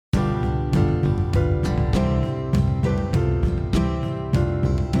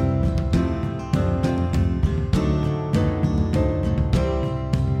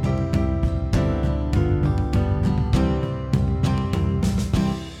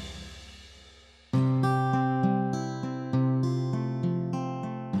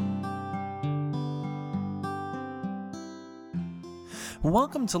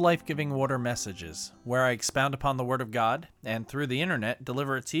Welcome to Life Giving Water Messages, where I expound upon the Word of God and through the internet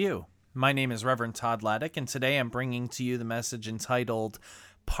deliver it to you. My name is Reverend Todd Laddick, and today I'm bringing to you the message entitled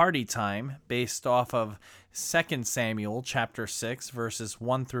Party Time, based off of 2 Samuel chapter 6, verses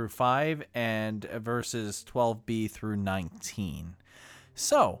 1 through 5 and verses 12b through 19.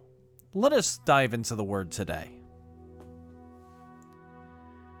 So, let us dive into the Word today.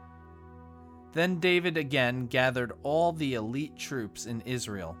 Then David again gathered all the elite troops in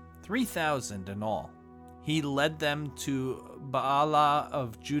Israel, 3,000 in all. He led them to Baalah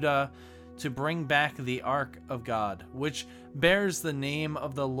of Judah to bring back the Ark of God, which bears the name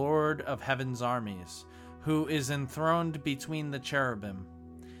of the Lord of Heaven's armies, who is enthroned between the cherubim.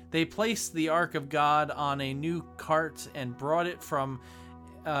 They placed the Ark of God on a new cart and brought it from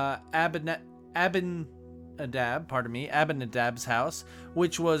Abinadab's house,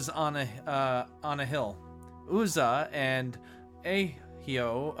 which was on a hill. Uzzah and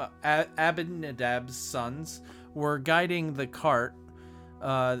Ahio, Abinadab's sons, were guiding the cart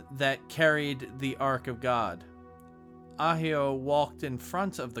that carried the Ark of God. Ahio walked in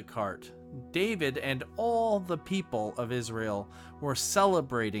front of the cart. David and all the people of Israel were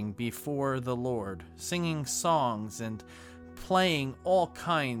celebrating before the Lord, singing songs and playing all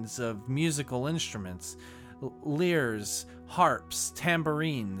kinds of musical instruments, lyres, harps,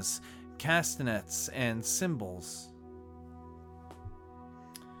 tambourines, castanets, and cymbals.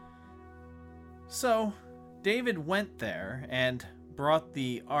 So David went there and brought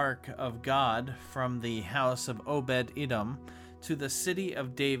the Ark of God from the house of Obed-Edom to the city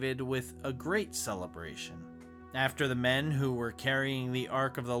of David with a great celebration. After the men who were carrying the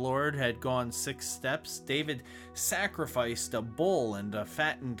Ark of the Lord had gone 6 steps, David sacrificed a bull and a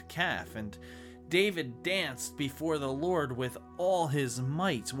fattened calf, and David danced before the Lord with all his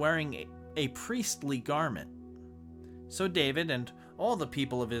might, wearing a priestly garment. So David and all the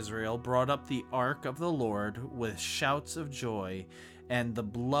people of Israel brought up the Ark of the Lord with shouts of joy and the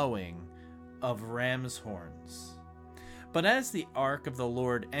blowing of ram's horns. But as the Ark of the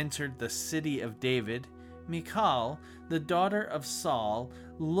Lord entered the city of David, Michal, the daughter of Saul,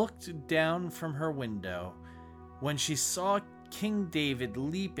 looked down from her window. When she saw King David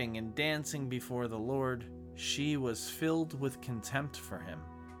leaping and dancing before the Lord, she was filled with contempt for him.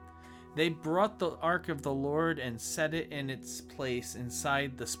 They brought the Ark of the Lord and set it in its place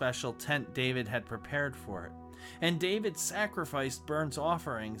inside the special tent David had prepared for it. And David sacrificed burnt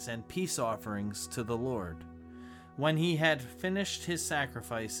offerings and peace offerings to the Lord. When he had finished his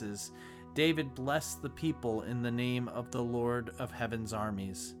sacrifices, David blessed the people in the name of the Lord of Heaven's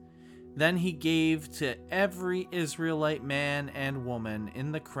armies. Then he gave to every Israelite man and woman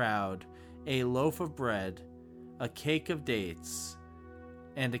in the crowd a loaf of bread, a cake of dates,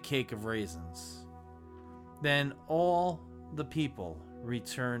 and a cake of raisins. Then all the people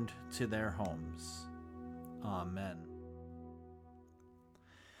returned to their homes. Amen.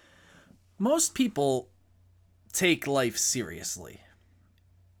 Most people take life seriously.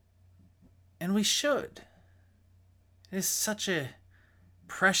 And we should. It is such a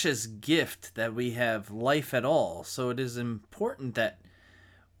precious gift that we have life at all, so it is important that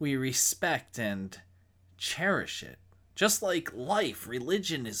we respect and cherish it. Just like life,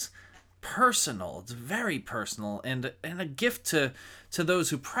 religion is personal. It's very personal and a gift to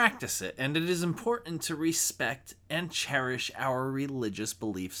those who practice it. And it is important to respect and cherish our religious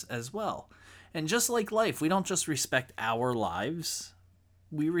beliefs as well. And just like life, we don't just respect our lives.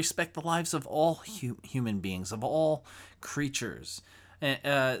 We respect the lives of all human beings, of all creatures.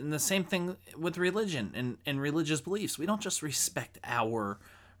 And the same thing with religion and religious beliefs. We don't just respect our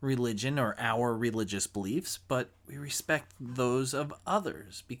religion or our religious beliefs, but we respect those of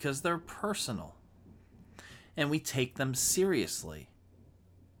others because they're personal. And we take them seriously.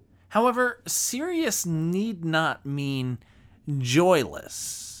 However, serious need not mean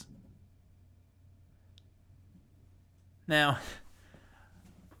joyless. Now,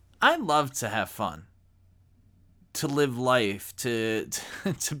 I love to have fun, to live life, to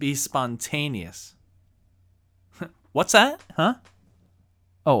be spontaneous. What's that? Huh?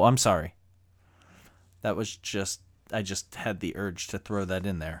 Oh, I'm sorry. That was I just had the urge to throw that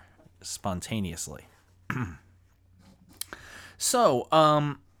in there spontaneously. So,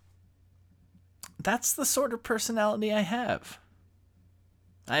 that's the sort of personality I have.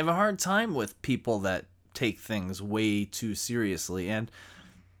 I have a hard time with people that take things way too seriously, and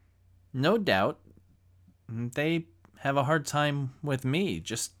no doubt they have a hard time with me.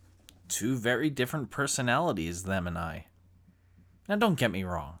 Just two very different personalities, them and I. Now, don't get me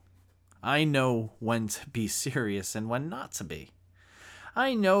wrong. I know when to be serious and when not to be.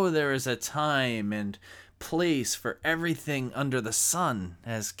 I know there is a time and place for everything under the sun,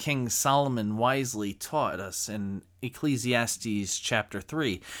 as King Solomon wisely taught us in Ecclesiastes chapter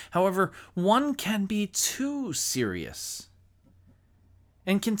 3. However, one can be too serious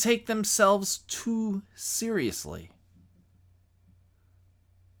and can take themselves too seriously.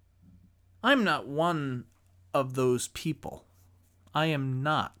 I'm not one of those people. I am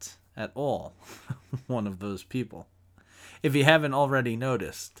not at all one of those people, if you haven't already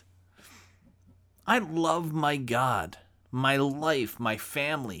noticed. I love my God, my life, my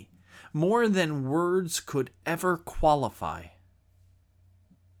family, more than words could ever qualify.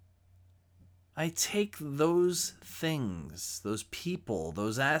 I take those things, those people,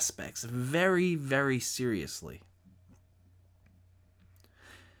 those aspects very, very seriously.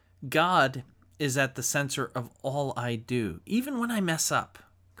 God is at the center of all I do. Even when I mess up,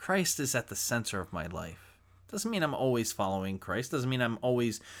 Christ is at the center of my life. Doesn't mean I'm always following Christ. Doesn't mean I'm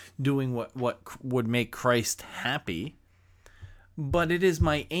always doing what would make Christ happy. But it is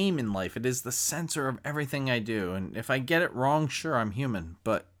my aim in life. It is the center of everything I do. And if I get it wrong, sure, I'm human.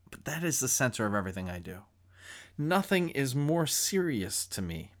 But that is the center of everything I do. Nothing is more serious to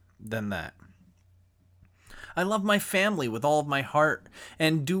me than that. I love my family with all of my heart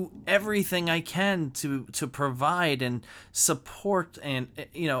and do everything I can to provide and support and,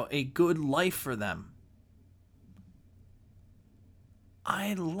 a good life for them.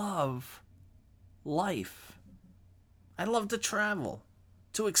 I love life. I love to travel,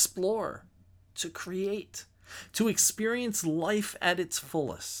 to explore, to create, to experience life at its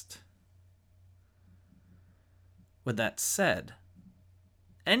fullest. With that said,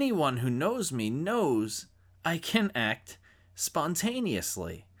 anyone who knows me knows I can act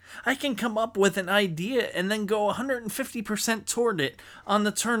spontaneously. I can come up with an idea and then go 150% toward it on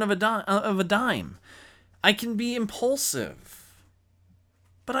the turn of a dime. I can be impulsive.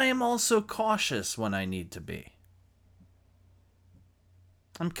 But I am also cautious when I need to be.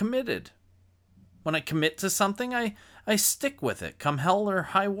 I'm committed. When I commit to something, I stick with it, come hell or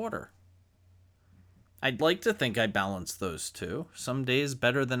high water. I'd like to think I balance those two, some days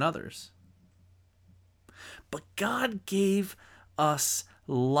better than others. But God gave us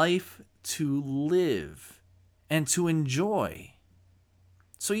life to live and to enjoy.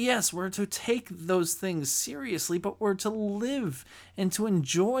 So yes, we're to take those things seriously, but we're to live and to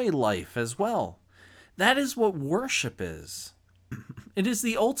enjoy life as well. That is what worship is. It is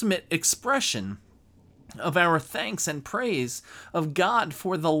the ultimate expression of our thanks and praise of God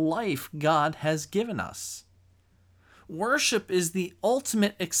for the life God has given us. Worship is the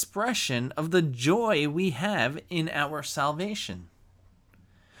ultimate expression of the joy we have in our salvation.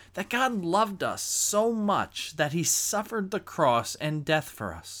 That God loved us so much that he suffered the cross and death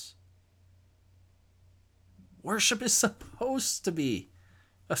for us. Worship is supposed to be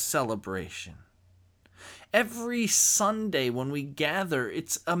a celebration. Every Sunday when we gather,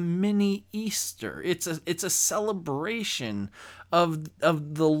 it's a mini Easter. It's a celebration of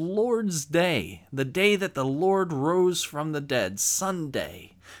the Lord's Day, the day that the Lord rose from the dead,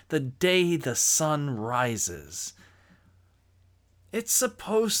 Sunday, the day the sun rises. It's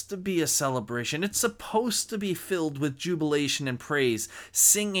supposed to be a celebration. It's supposed to be filled with jubilation and praise,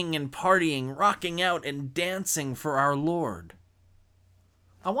 singing and partying, rocking out and dancing for our Lord.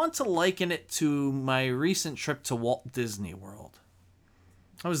 I want to liken it to my recent trip to Walt Disney World.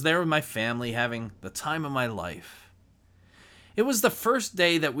 I was there with my family having the time of my life. It was the first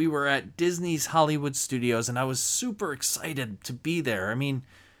day that we were at Disney's Hollywood Studios, and I was super excited to be there. I mean,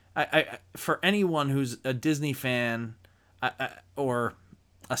 I for anyone who's a Disney fan or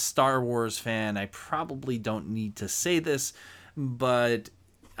a Star Wars fan, I probably don't need to say this, but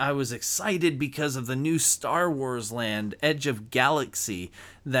I was excited because of the new Star Wars land, Edge of Galaxy,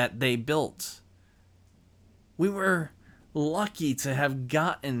 that they built. We were lucky to have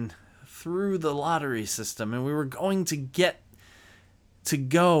gotten through the lottery system, and we were going to get to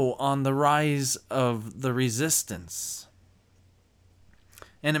go on the Rise of the Resistance.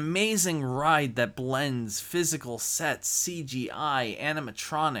 An amazing ride that blends physical sets, CGI,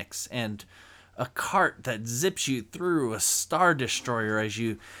 animatronics, and a cart that zips you through a Star Destroyer as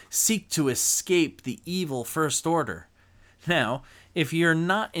you seek to escape the evil First Order. Now, if you're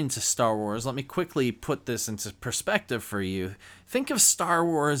not into Star Wars, let me quickly put this into perspective for you. Think of Star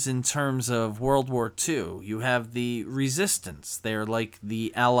Wars in terms of World War II. You have the Resistance. They're like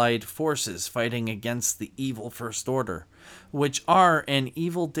the Allied forces fighting against the evil First Order, which are an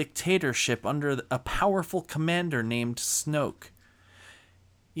evil dictatorship under a powerful commander named Snoke.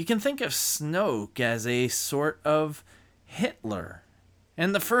 You can think of Snoke as a sort of Hitler.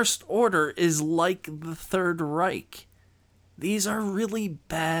 And the First Order is like the Third Reich. These are really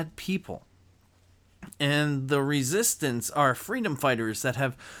bad people. And the resistance are freedom fighters that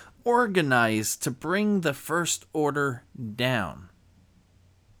have organized to bring the First Order down.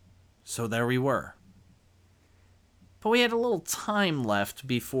 So there we were. But we had a little time left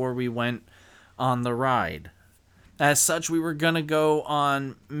before we went on the ride. As such, we were going to go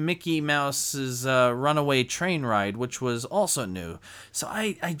on Mickey Mouse's runaway train ride, which was also new. So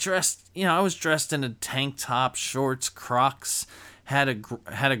I dressed, I was dressed in a tank top, shorts, Crocs, had a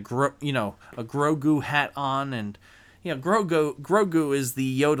Grogu hat on, and Grogu is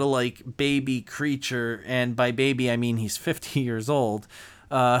the Yoda-like baby creature, and by baby I mean he's 50 years old,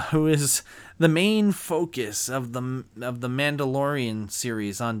 who is the main focus of the Mandalorian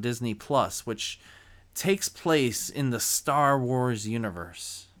series on Disney Plus, which takes place in the Star Wars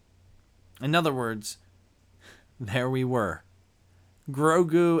universe. In other words, there we were,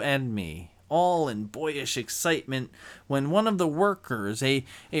 Grogu and me, all in boyish excitement, when one of the workers, a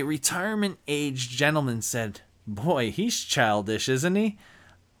retirement-aged gentleman, said, "Boy, he's childish, isn't he?"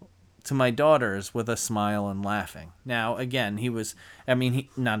 to my daughters with a smile and laughing. Now, again,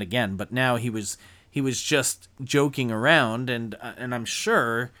 now he was just joking around, and I'm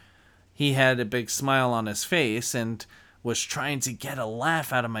sure he had a big smile on his face and was trying to get a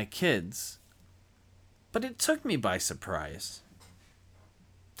laugh out of my kids. But it took me by surprise.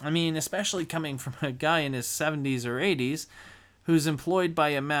 Especially coming from a guy in his 70s or 80s who's employed by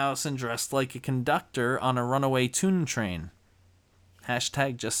a mouse and dressed like a conductor on a runaway tune train.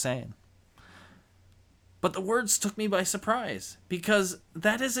 Hashtag just saying. But the words took me by surprise, because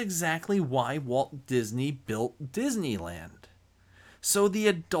that is exactly why Walt Disney built Disneyland. So the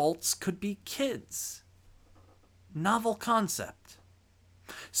adults could be kids. Novel concept.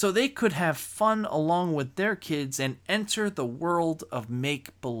 So they could have fun along with their kids and enter the world of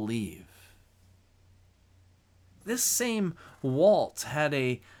make-believe. This same Walt had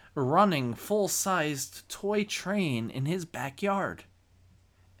a running full-sized toy train in his backyard.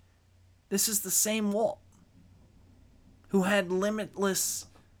 This is the same Walt who had limitless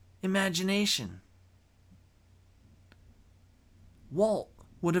imagination. Walt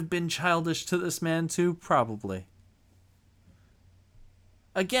would have been childish to this man too, probably.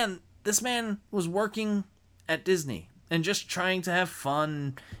 Again, this man was working at Disney and just trying to have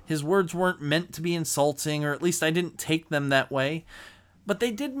fun. His words weren't meant to be insulting, or at least I didn't take them that way. But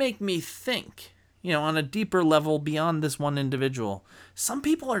they did make me think, on a deeper level beyond this one individual. Some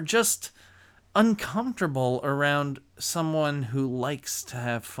people are just uncomfortable around someone who likes to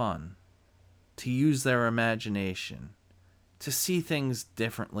have fun, to use their imagination, to see things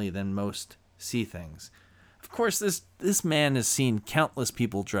differently than most see things. Of course, this man has seen countless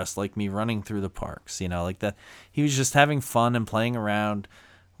people dressed like me running through the parks, like that. He was just having fun and playing around,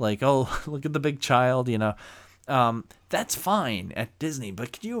 like, oh, look at the big child, That's fine at Disney,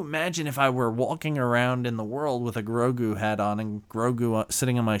 but can you imagine if I were walking around in the world with a Grogu hat on and Grogu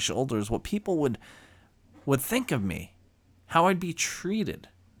sitting on my shoulders, what people would think of me, how I'd be treated?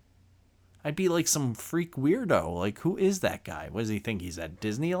 I'd be like some freak weirdo. Like, who is that guy? What does he think? He's at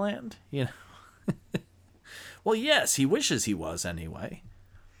Disneyland? Well, yes, he wishes he was anyway.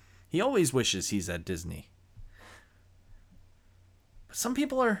 He always wishes he's at Disney. But some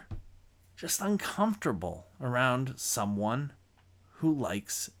people are just uncomfortable around someone who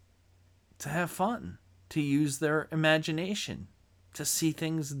likes to have fun, to use their imagination, to see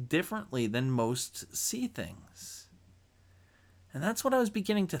things differently than most see things. And that's what I was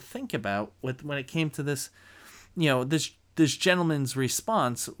beginning to think about when it came to this, this gentleman's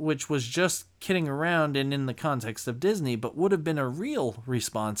response, which was just kidding around and in the context of Disney, but would have been a real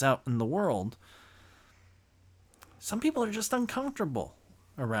response out in the world. Some people are just uncomfortable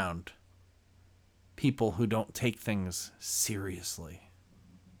around people who don't take things seriously.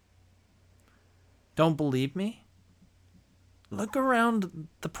 Don't believe me? Look around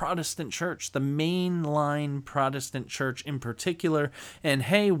the Protestant church, the mainline Protestant church in particular, and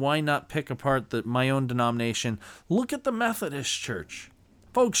hey, why not pick apart my own denomination? Look at the Methodist church.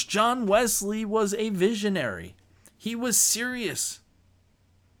 Folks, John Wesley was a visionary. He was serious.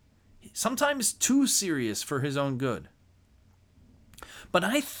 Sometimes too serious for his own good. But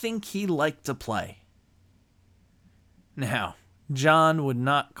I think he liked to play. Now, John would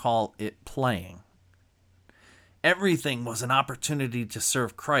not call it playing. Everything was an opportunity to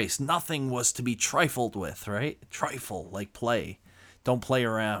serve Christ. Nothing was to be trifled with, right? Trifle, like play. Don't play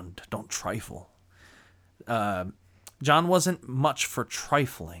around. Don't trifle. John wasn't much for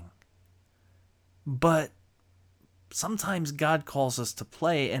trifling. But sometimes God calls us to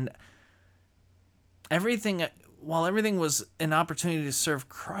play, and while everything was an opportunity to serve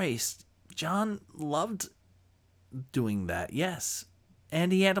Christ, John loved doing that, yes.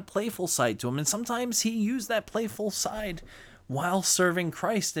 and he had a playful side to him. And sometimes he used that playful side while serving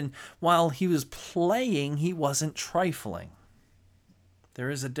Christ. And while he was playing, he wasn't trifling. There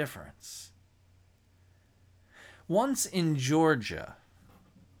is a difference. Once in Georgia,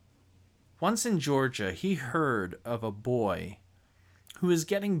 he heard of a boy who was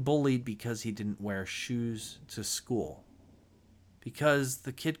getting bullied because he didn't wear shoes to school, because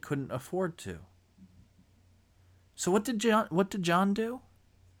the kid couldn't afford to. So what did John do?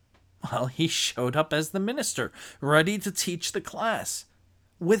 Well, he showed up as the minister, ready to teach the class,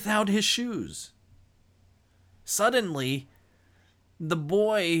 without his shoes. Suddenly, the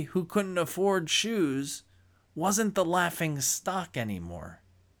boy who couldn't afford shoes wasn't the laughing stock anymore.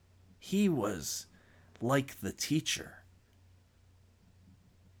 He was like the teacher.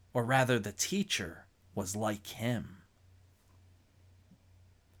 Or rather, the teacher was like him.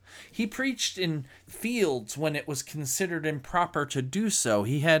 He preached in fields when it was considered improper to do so.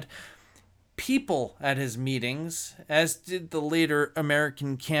 He had people at his meetings, as did the later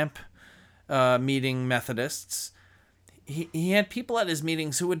American camp meeting Methodists. He had people at his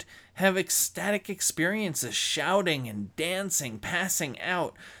meetings who would have ecstatic experiences, shouting and dancing, passing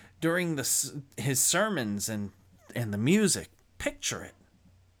out during his sermons and the music. Picture it.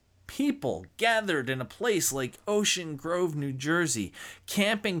 People gathered in a place like Ocean Grove, New Jersey,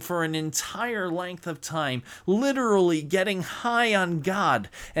 camping for an entire length of time, literally getting high on God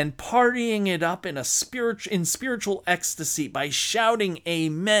and partying it up in spiritual ecstasy by shouting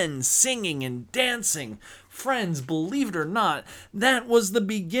amen, singing and dancing. Friends, believe it or not, that was the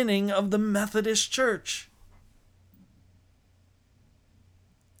beginning of the Methodist Church.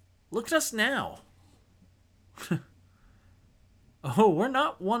 Look at us now. Oh, we're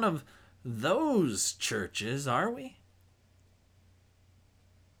not one of those churches, are we?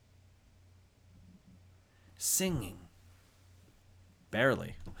 Singing.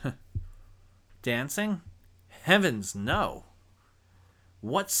 Barely. Dancing? Heavens, no.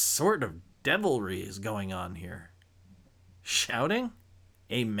 What sort of devilry is going on here? Shouting?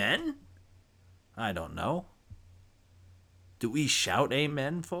 Amen? I don't know. Do we shout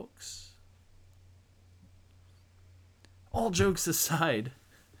amen, folks? All jokes aside,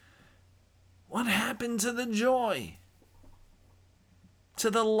 what happened to the joy? To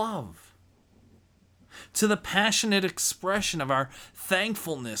the love? To the passionate expression of our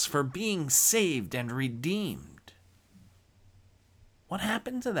thankfulness for being saved and redeemed? What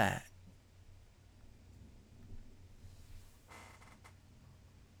happened to that?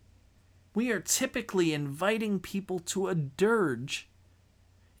 We are typically inviting people to a dirge,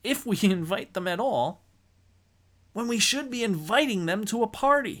 if we invite them at all, when we should be inviting them to a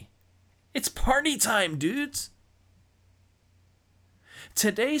party. It's party time, dudes.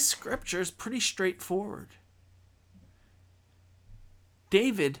 Today's scripture is pretty straightforward.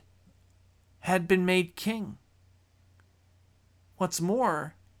 David had been made king. What's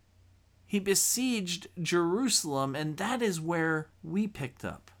more, he besieged Jerusalem, and that is where we picked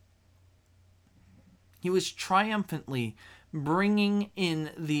up. He was triumphantly bringing in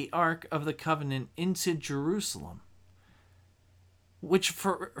the Ark of the Covenant into Jerusalem, which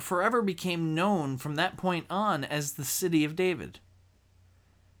forever became known from that point on as the City of David.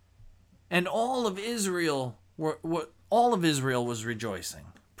 And all of Israel was rejoicing,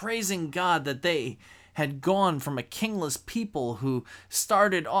 praising God that they had gone from a kingless people who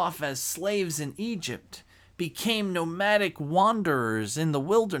started off as slaves in Egypt, became nomadic wanderers in the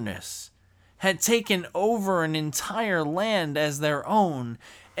wilderness, had taken over an entire land as their own,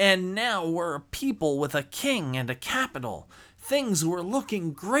 and now were a people with a king and a capital. Things were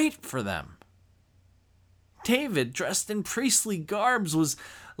looking great for them. David, dressed in priestly garbs, was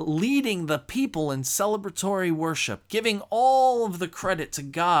leading the people in celebratory worship, giving all of the credit to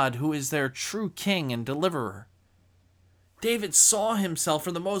God, who is their true king and deliverer. David saw himself,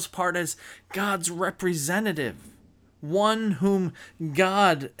 for the most part, as God's representative, one whom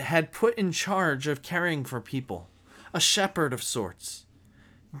God had put in charge of caring for people, a shepherd of sorts.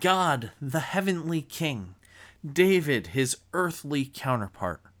 God, the heavenly king, David, his earthly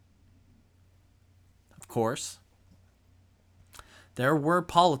counterpart. Of course, there were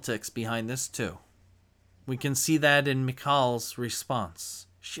politics behind this too. We can see that in Michal's response.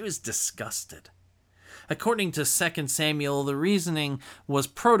 She was disgusted. According to 2 Samuel, the reasoning was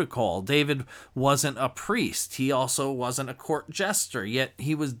protocol. David wasn't a priest. He also wasn't a court jester, yet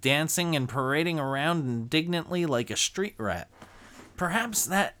he was dancing and parading around indignantly like a street rat. Perhaps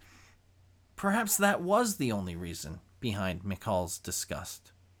that was the only reason behind Michal's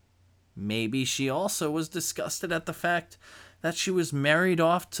disgust. Maybe she also was disgusted at the fact that she was married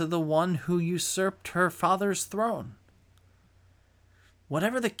off to the one who usurped her father's throne.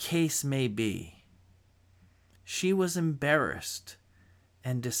 Whatever the case may be, she was embarrassed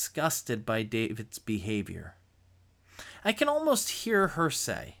and disgusted by David's behavior. I can almost hear her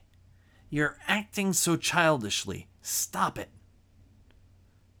say, "You're acting so childishly. Stop it."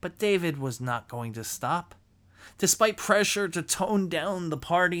 But David was not going to stop. Despite pressure to tone down the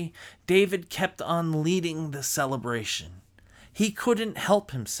party, David kept on leading the celebration. He couldn't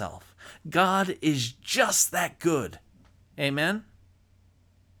help himself. God is just that good. Amen?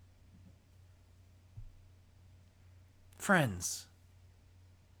 Friends,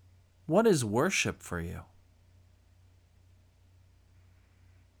 what is worship for you?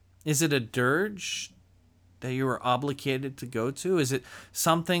 Is it a dirge that you are obligated to go to? Is it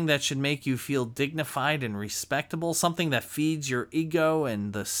something that should make you feel dignified and respectable? Something that feeds your ego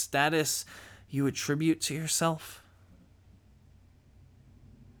and the status you attribute to yourself?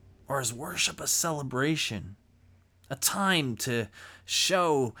 Or is worship a celebration? A time to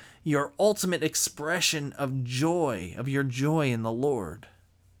show your ultimate expression of joy, of your joy in the Lord?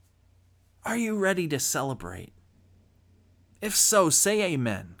 Are you ready to celebrate? If so, say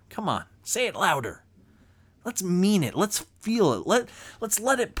amen. Come on, say it louder. Let's mean it. Let's feel it. Let's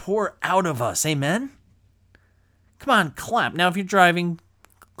let it pour out of us. Amen? Come on, clap. Now, if you're driving,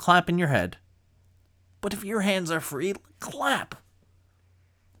 clap in your head. But if your hands are free, clap.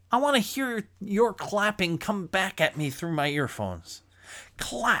 I want to hear your clapping come back at me through my earphones.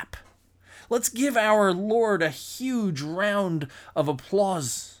 Clap. Let's give our Lord a huge round of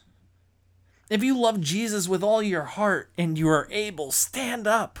applause. If you love Jesus with all your heart and you are able, stand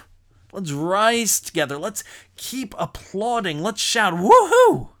up. Let's rise together. Let's keep applauding. Let's shout,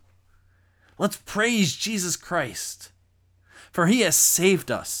 woohoo! Let's praise Jesus Christ. For he has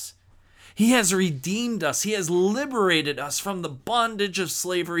saved us. He has redeemed us. He has liberated us from the bondage of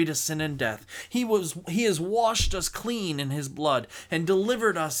slavery to sin and death. He has washed us clean in his blood and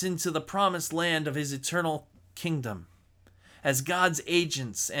delivered us into the promised land of his eternal kingdom as God's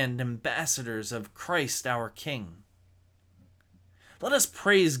agents and ambassadors of Christ our King. Let us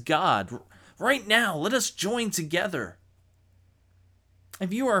praise God right now. Let us join together.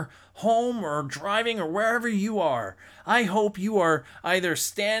 If you are home or driving or wherever you are, I hope you are either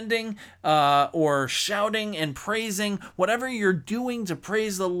standing or shouting and praising. Whatever you're doing to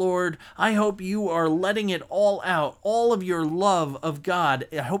praise the Lord, I hope you are letting it all out. All of your love of God,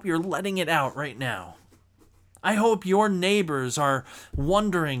 I hope you're letting it out right now. I hope your neighbors are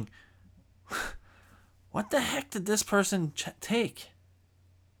wondering, what the heck did this person take?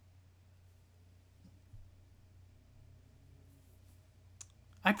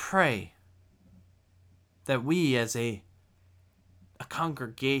 I pray that we as a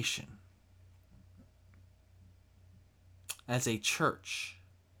congregation, as a church,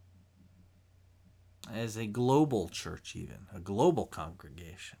 as a global church even, a global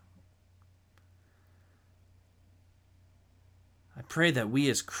congregation, I pray that we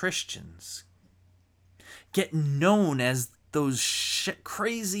as Christians get known as those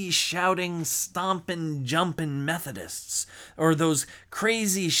crazy shouting, stomping, jumping Methodists, or those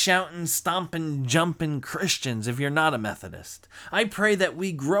crazy shouting, stomping, jumping Christians if you're not a Methodist. I pray that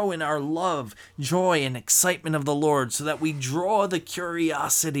we grow in our love, joy, and excitement of the Lord so that we draw the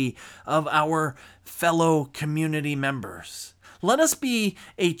curiosity of our fellow community members. Let us be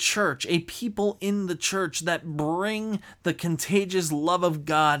a church, a people in the church that bring the contagious love of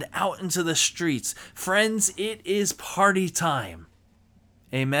God out into the streets. Friends, it is party time.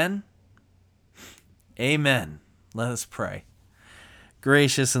 Amen? Amen. Let us pray.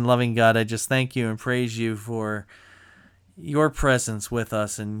 Gracious and loving God, I just thank you and praise you for your presence with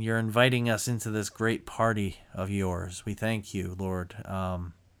us, and you're inviting us into this great party of yours. We thank you, Lord.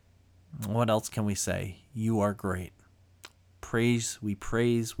 What else can we say? You are great. We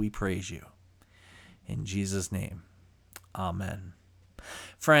praise you. In Jesus' name, amen.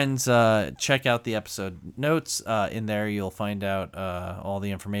 Friends, check out the episode notes. In there, you'll find out all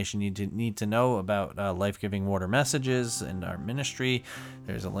the information you need to know about Life-Giving Water Messages and our ministry.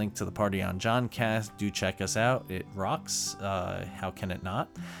 There's a link to the Party on John cast. Do check us out. It rocks. How can it not?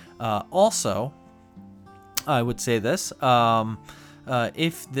 Also, I would say this.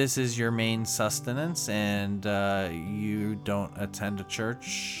 If this is your main sustenance and you don't attend a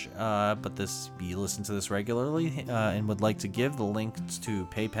church, but you listen to this regularly and would like to give, the links to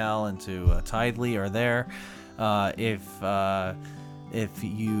PayPal and to Tidely are there. If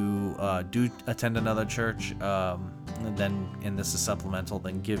you do attend another church, and this is supplemental,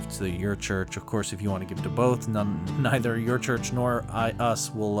 then give to your church. Of course, if you want to give to both, neither your church nor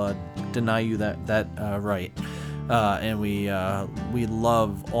us will deny you that right. And we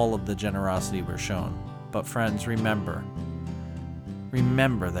love all of the generosity we're shown. But friends, remember,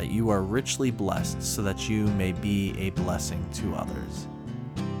 remember that you are richly blessed so that you may be a blessing to others.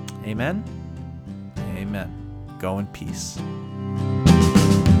 Amen? Amen. Go in peace.